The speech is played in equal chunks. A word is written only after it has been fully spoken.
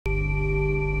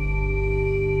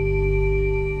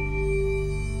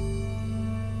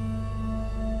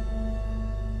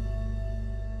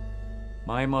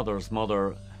My mother's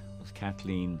mother was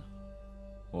Kathleen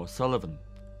O'Sullivan,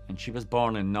 and she was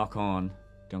born in Knockon,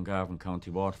 Dungarvan, County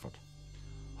Waterford.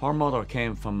 Her mother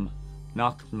came from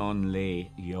Knockmunlay,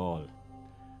 Youghal,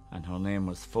 and her name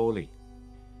was Foley.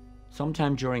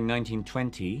 Sometime during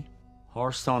 1920,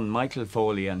 her son Michael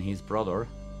Foley and his brother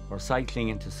were cycling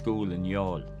into school in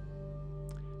Youghal.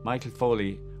 Michael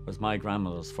Foley was my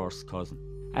grandmother's first cousin.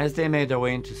 As they made their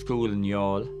way into school in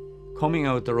Youghal, coming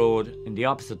out the road in the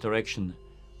opposite direction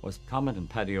was Commandant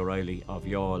Paddy O'Reilly of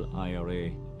Youghal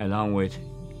IRA, along with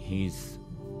his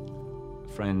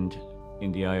friend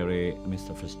in the IRA,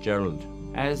 Mr Fitzgerald.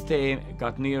 As they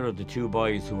got nearer the two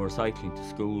boys who were cycling to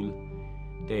school,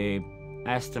 they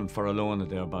asked them for a loan of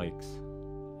their bikes,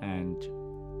 and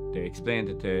they explained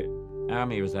that the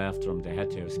army was after them, they had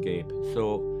to escape.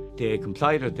 So they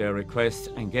complied with their request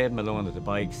and gave them a loan of the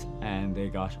bikes, and they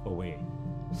got away.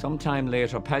 Sometime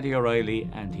later, Paddy O'Reilly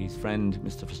and his friend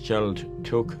Mr Fitzgerald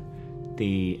took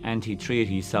the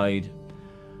anti-treaty side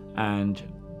and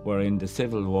were in the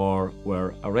Civil War,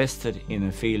 were arrested in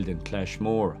a field in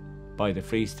Clashmore by the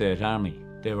Free State Army.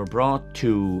 They were brought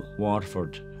to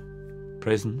Waterford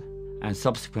prison, and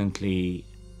subsequently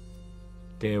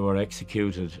they were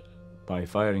executed by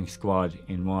firing squad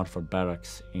in Waterford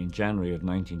Barracks in January of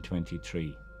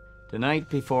 1923. The night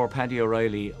before Paddy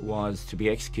O'Reilly was to be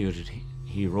executed,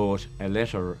 he wrote a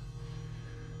letter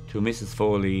to Mrs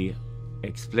Foley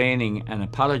explaining and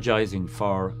apologising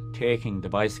for taking the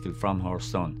bicycle from her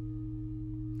son,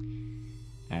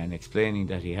 and explaining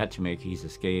that he had to make his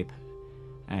escape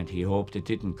and he hoped it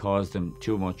didn't cause them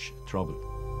too much trouble.